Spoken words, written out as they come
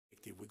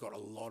negative. We got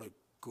a lot of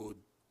good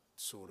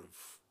sort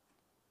of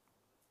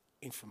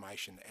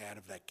information out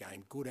of that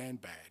game, good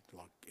and bad,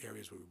 like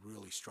areas where we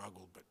really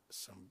struggled, but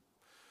some,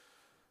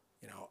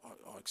 you know,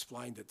 I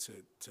explained it to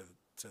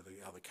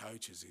the other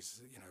coaches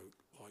is, you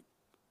know, like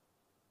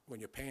when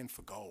you're panning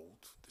for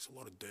gold, there's a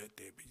lot of dirt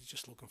there, but you're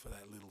just looking for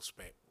that little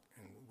speck.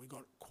 And we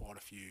got quite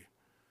a few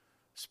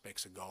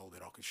specks of gold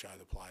that I could show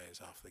the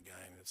players after the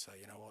game and say,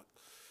 you know what,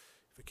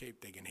 if we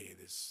keep digging here,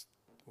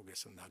 we'll get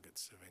some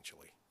nuggets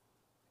eventually.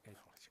 Okay.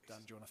 Dan,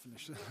 do you want to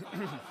finish?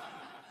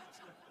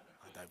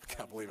 I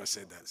can't believe I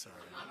said that, sorry.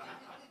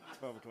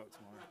 12 o'clock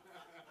tomorrow.